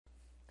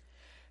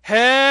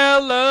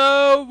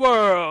Hello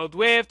world,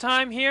 Wave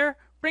Time here,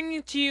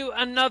 bringing to you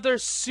another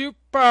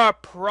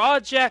Supah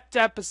project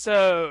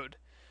episode.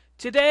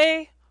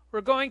 Today,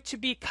 we're going to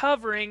be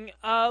covering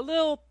a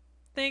little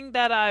thing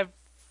that I've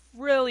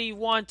really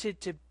wanted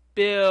to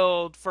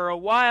build for a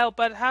while,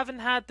 but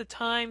haven't had the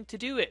time to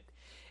do it.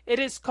 It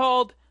is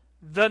called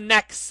the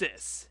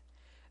Nexus.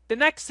 The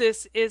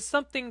Nexus is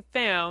something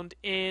found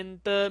in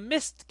the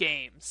Myst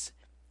games.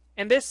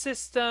 And this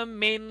system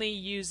mainly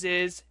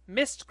uses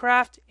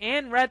Mystcraft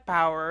and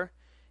Redpower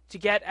to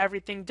get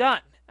everything done.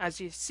 As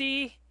you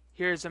see,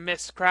 here's a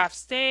Mystcraft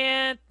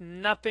stand,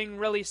 nothing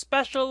really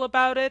special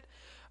about it,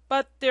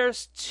 but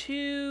there's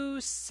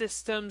two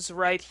systems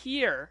right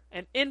here,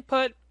 an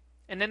input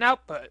and an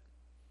output.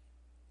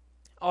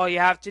 All you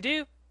have to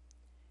do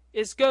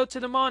is go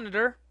to the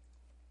monitor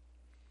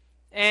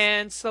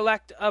and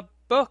select a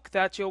book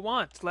that you'll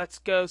want. Let's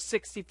go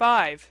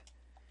 65.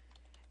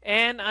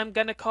 And I'm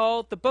going to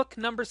call the book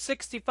number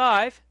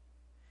 65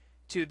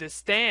 to the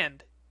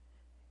stand.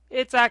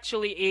 It's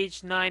actually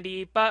age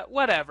 90, but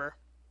whatever.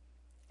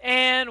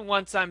 And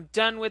once I'm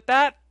done with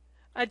that,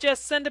 I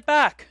just send it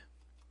back.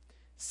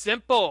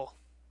 Simple.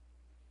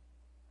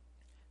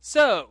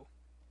 So,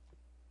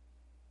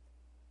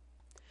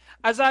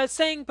 as I was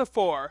saying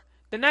before,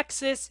 the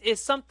Nexus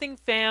is something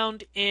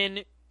found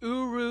in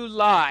Uru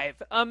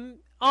Live, an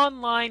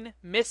online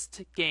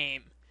Myst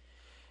game.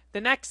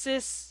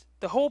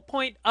 The whole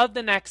point of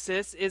the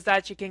Nexus is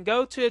that you can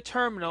go to a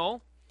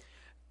terminal,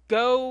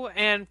 go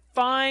and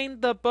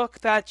find the book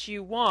that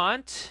you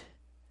want,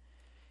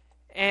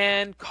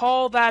 and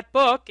call that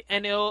book,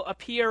 and it'll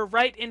appear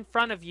right in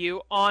front of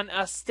you on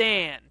a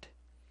stand.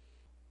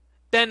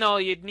 Then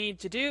all you'd need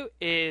to do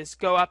is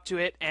go up to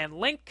it and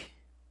link,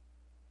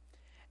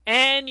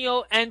 and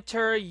you'll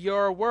enter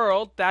your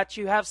world that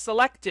you have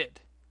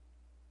selected.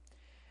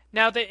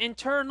 Now the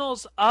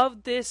internals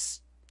of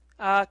this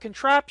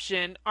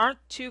contraption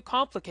aren't too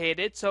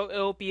complicated, so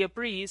it'll be a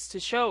breeze to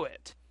show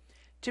it.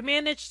 To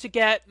manage to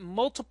get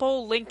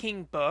multiple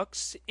linking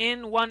books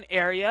in one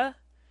area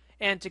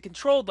and to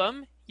control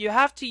them, you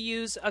have to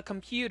use a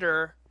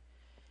computer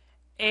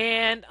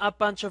and a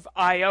bunch of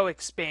I/O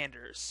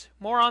expanders.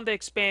 More on the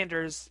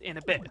expanders in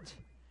a bit.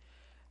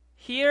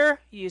 Here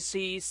you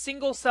see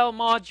single cell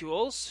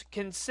modules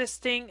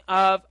consisting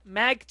of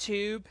mag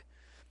tube,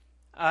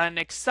 an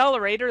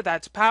accelerator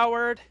that's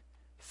powered,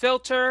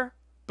 filter,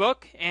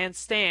 book and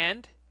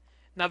stand,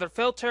 another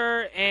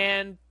filter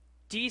and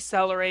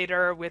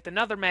decelerator with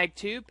another mag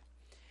tube,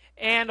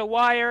 and a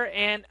wire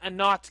and a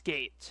NOT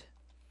gate.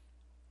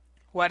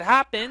 What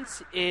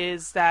happens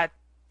is that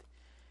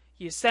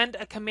you send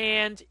a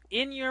command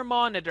in your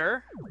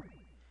monitor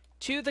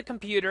to the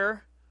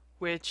computer,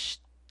 which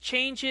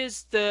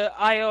changes the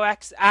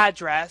IOX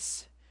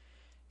address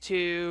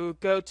to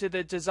go to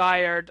the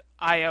desired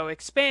I/O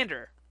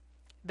expander.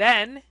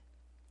 Then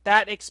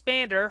that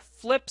expander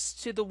flips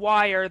to the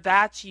wire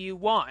that you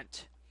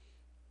want.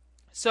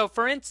 So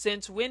for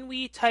instance, when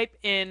we type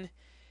in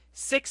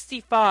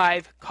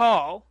 65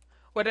 call,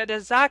 what it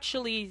is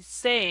actually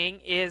saying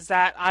is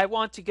that I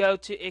want to go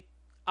to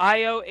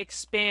I/O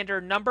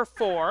expander number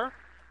 4,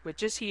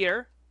 which is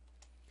here,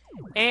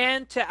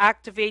 and to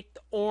activate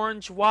the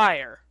orange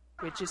wire,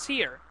 which is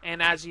here.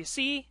 And as you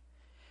see,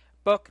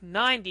 book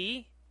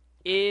 90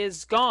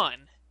 is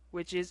gone,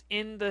 which is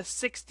in the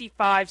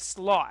 65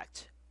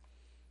 slot.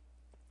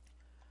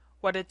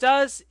 What it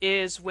does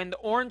is when the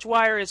orange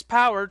wire is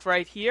powered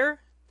right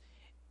here,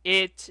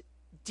 it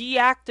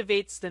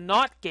deactivates the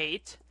NOT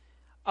gate,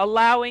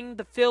 allowing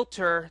the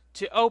filter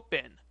to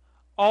open.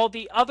 All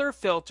the other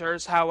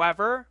filters,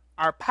 however,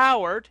 are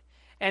powered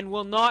and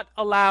will not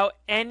allow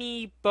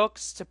any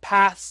books to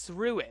pass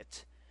through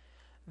it,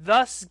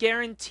 thus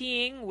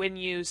guaranteeing when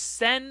you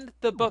send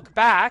the book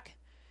back,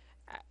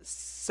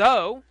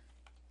 so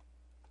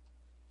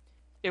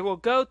it will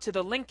go to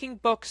the linking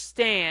book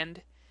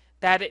stand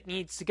that it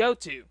needs to go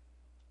to.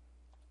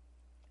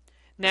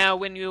 Now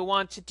when you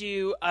want to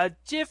do a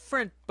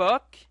different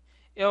book,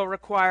 it'll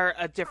require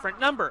a different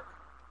number.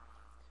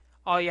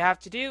 All you have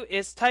to do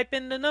is type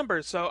in the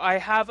number. So I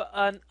have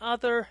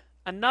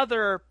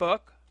another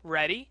book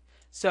ready.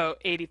 So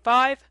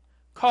 85,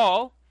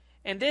 call,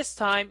 and this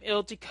time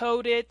it'll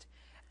decode it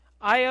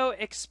I/O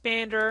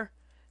expander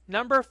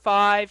number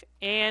 5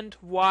 and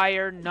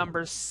wire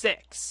number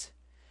 6.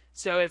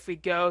 So if we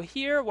go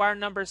here, wire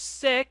number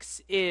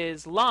 6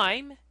 is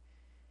lime,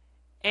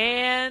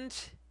 and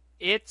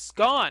it's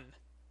gone.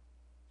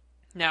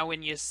 Now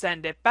when you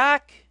send it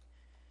back,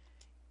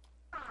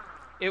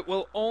 it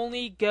will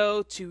only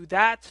go to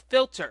that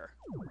filter.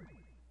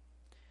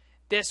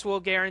 This will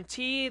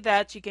guarantee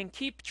that you can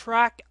keep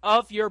track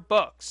of your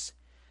books.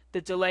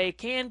 The delay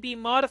can be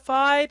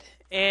modified,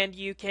 and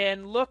you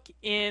can look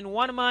in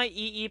one of my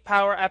EE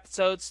Power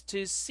episodes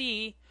to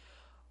see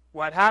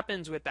what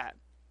happens with that.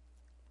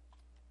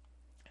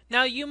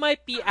 Now you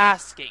might be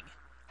asking,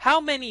 how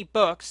many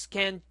books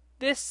can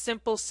this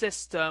simple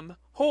system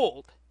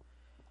hold?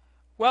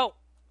 Well,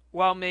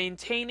 while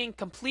maintaining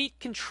complete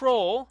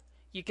control,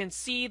 you can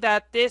see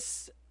that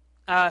this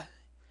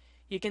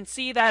you can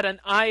see that an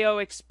I/O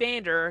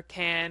expander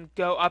can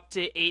go up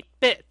to 8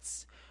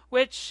 bits,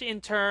 which in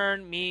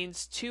turn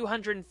means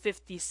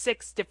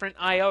 256 different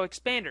I/O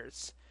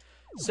expanders.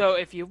 So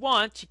if you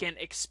want, you can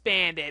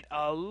expand it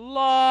a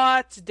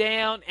lot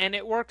down, and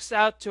it works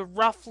out to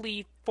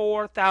roughly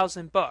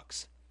 4,000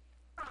 books.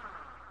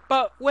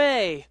 But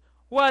wait,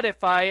 what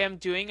if I am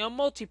doing a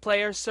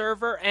multiplayer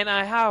server and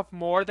I have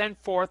more than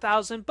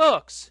 4,000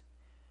 books?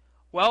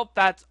 Well,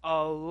 that's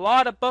a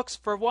lot of books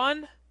for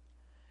one.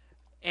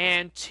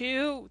 And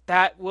two,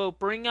 that will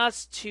bring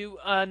us to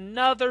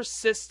another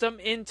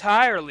system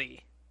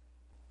entirely.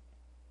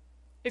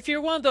 If you're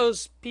one of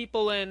those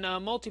people in a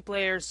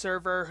multiplayer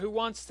server who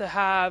wants to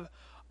have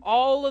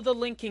all of the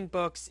linking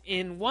books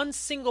in one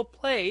single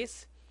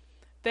place,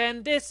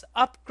 then this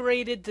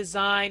upgraded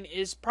design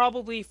is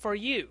probably for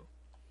you.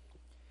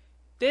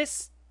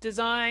 This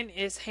design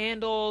is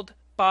handled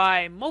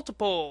by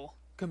multiple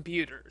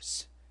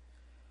computers.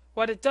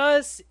 What it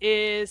does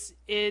is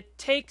it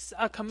takes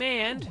a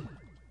command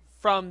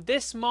from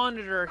this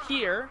monitor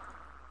here.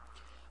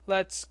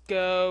 Let's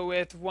go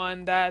with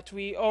one that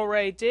we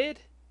already did.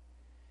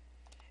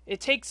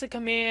 It takes a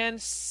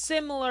command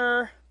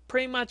similar,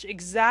 pretty much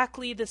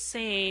exactly the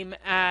same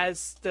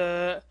as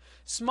the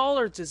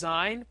smaller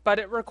design, but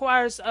it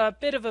requires a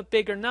bit of a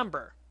bigger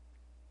number,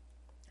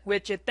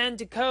 which it then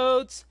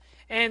decodes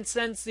and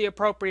sends the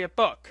appropriate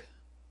book,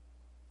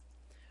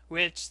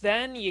 which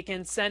then you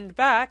can send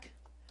back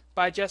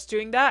by just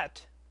doing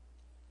that.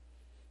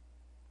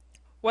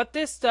 What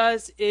this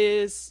does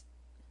is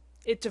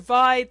it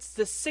divides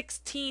the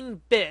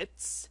 16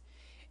 bits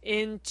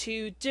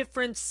into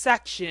different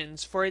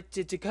sections for it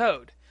to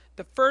decode.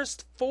 The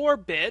first 4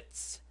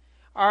 bits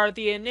are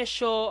the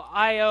initial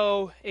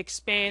I/O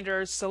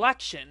expander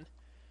selection.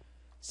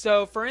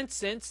 So for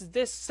instance,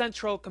 this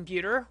central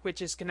computer,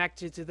 which is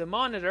connected to the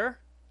monitor,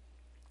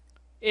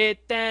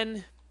 it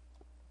then,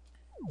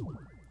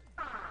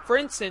 for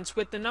instance,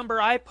 with the number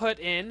I put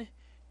in,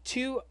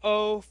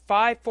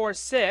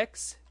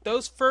 20546,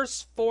 those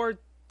first 4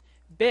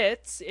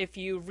 bits, if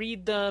you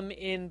read them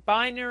in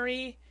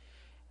binary,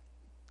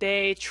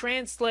 they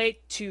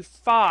translate to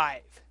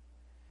 5.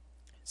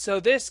 So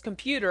this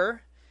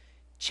computer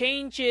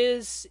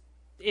changes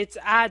its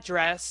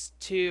address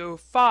to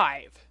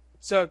 5.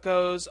 So it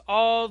goes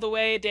all the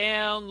way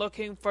down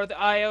looking for the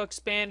I/O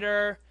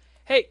expander.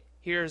 Hey,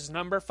 here's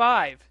number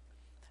 5.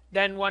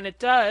 Then what it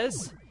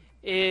does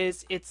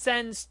is it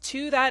sends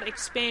to that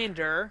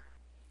expander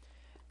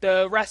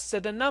the rest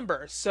of the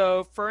numbers.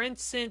 So for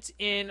instance,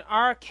 in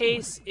our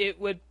case, it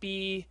would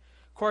be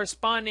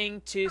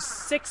corresponding to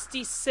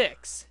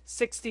 66.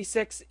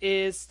 66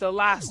 is the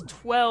last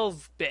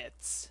 12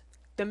 bits.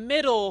 The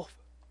middle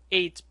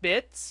 8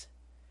 bits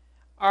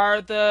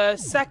are the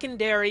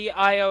secondary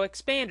I/O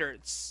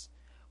expanders,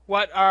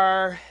 what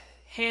are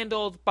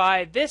handled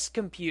by this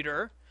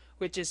computer,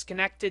 which is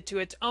connected to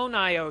its own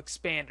I/O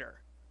expander.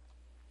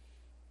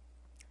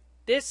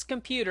 This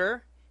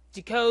computer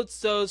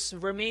decodes those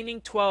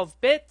remaining 12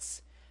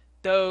 bits,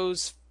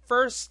 those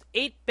first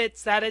 8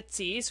 bits that it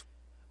sees,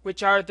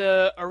 which are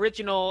the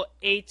original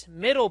 8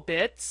 middle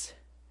bits,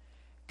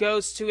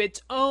 goes to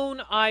its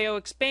own I/O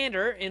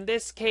expander. In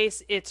this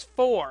case, it's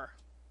 4.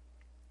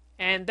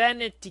 And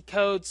then it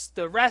decodes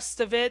the rest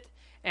of it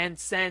and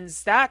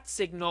sends that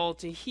signal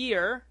to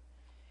here.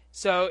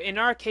 So in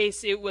our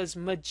case, it was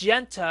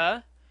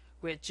magenta,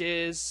 which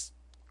is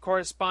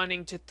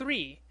corresponding to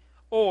 3,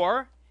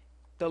 or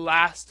the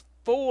last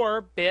 4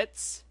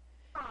 bits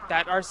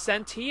that are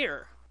sent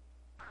here.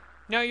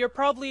 Now you're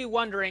probably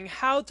wondering,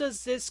 how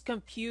does this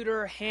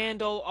computer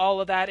handle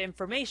all of that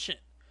information?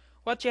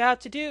 What you have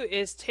to do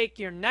is take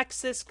your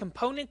Nexus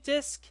component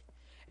disk,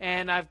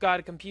 and I've got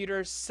a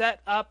computer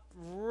set up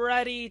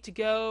ready to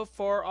go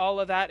for all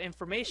of that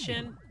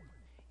information.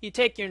 You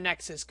take your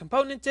Nexus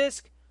component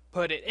disk,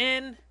 put it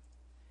in,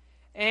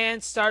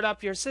 and start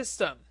up your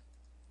system.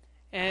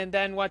 And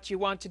then what you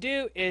want to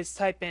do is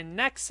type in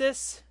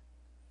Nexus,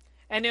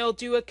 and it'll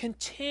do a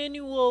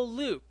continual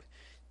loop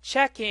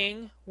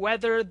checking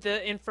whether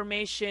the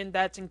information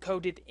that's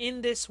encoded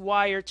in this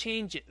wire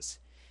changes.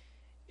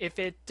 If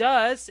it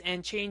does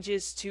and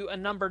changes to a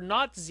number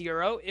not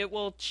 0, it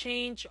will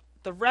change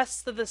the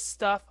rest of the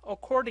stuff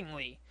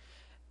accordingly,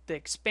 the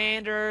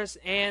expanders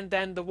and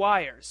then the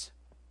wires.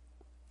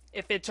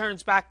 If it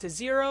turns back to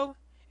 0,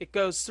 it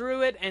goes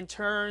through it and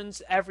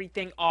turns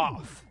everything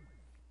off.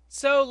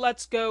 So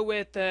let's go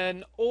with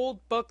an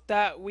old book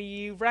that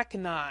we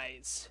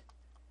recognize.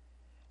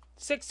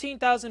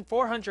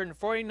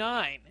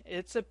 16,449.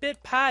 It's a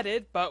bit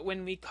padded, but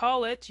when we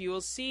call it, you will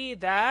see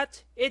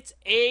that it's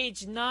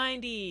age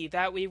 90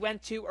 that we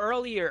went to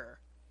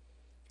earlier.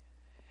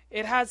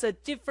 It has a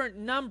different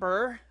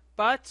number,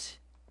 but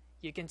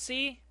you can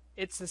see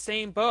it's the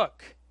same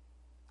book.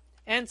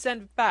 And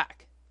send it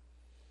back.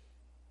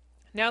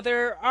 Now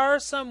there are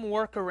some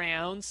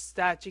workarounds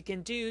that you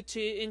can do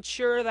to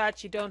ensure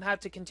that you don't have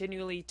to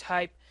continually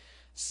type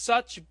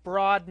such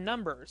broad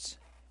numbers.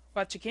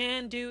 What you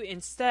can do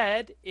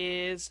instead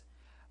is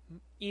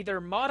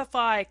either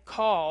modify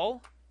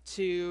call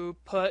to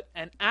put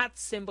an @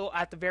 symbol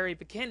at the very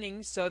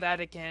beginning so that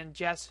it can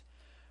just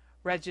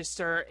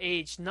register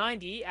age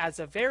 90 as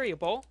a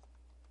variable,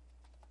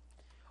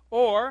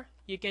 or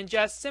you can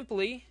just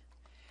simply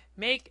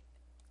make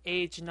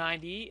age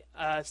 90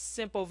 a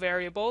simple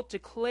variable,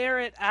 declare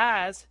it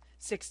as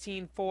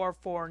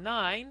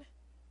 16449,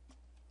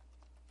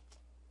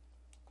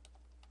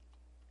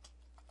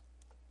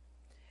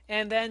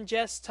 and then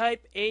just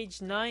type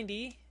age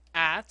 90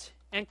 at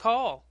and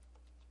call.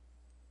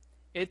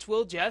 It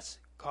will just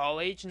call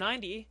age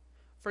 90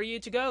 for you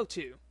to go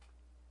to.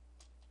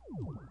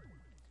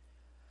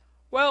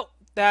 Well,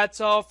 that's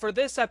all for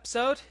this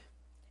episode.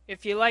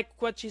 If you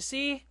like what you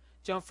see,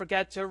 don't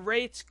forget to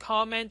rate,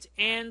 comment,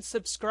 and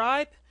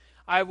subscribe.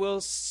 I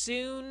will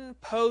soon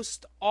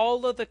post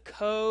all of the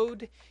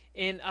code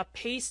in a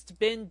paste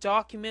bin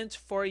document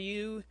for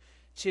you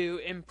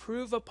to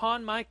improve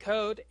upon my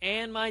code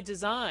and my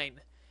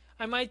design.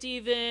 I might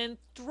even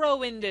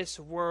throw in this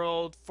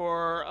world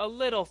for a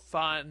little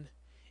fun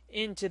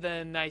into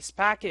the nice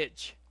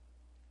package.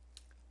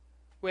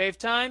 Wave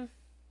time.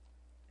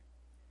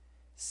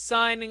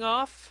 Signing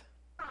off.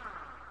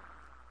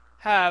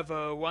 Have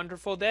a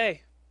wonderful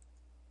day.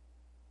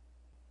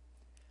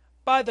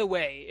 By the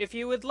way, if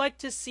you would like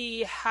to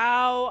see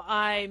how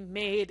I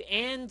made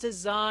and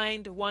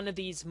designed one of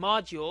these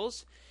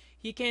modules,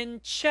 you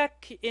can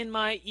check in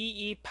my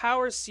EE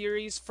Power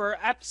series for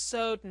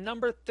episode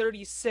number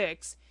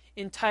 36,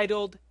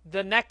 entitled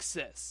The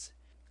Nexus.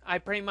 I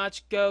pretty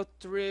much go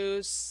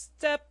through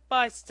step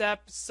by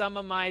step some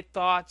of my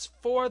thoughts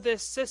for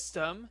this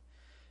system.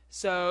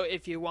 So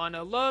if you want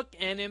to look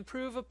and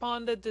improve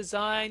upon the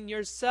design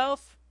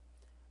yourself,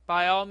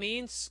 by all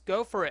means,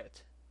 go for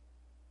it.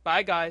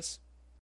 Bye, guys.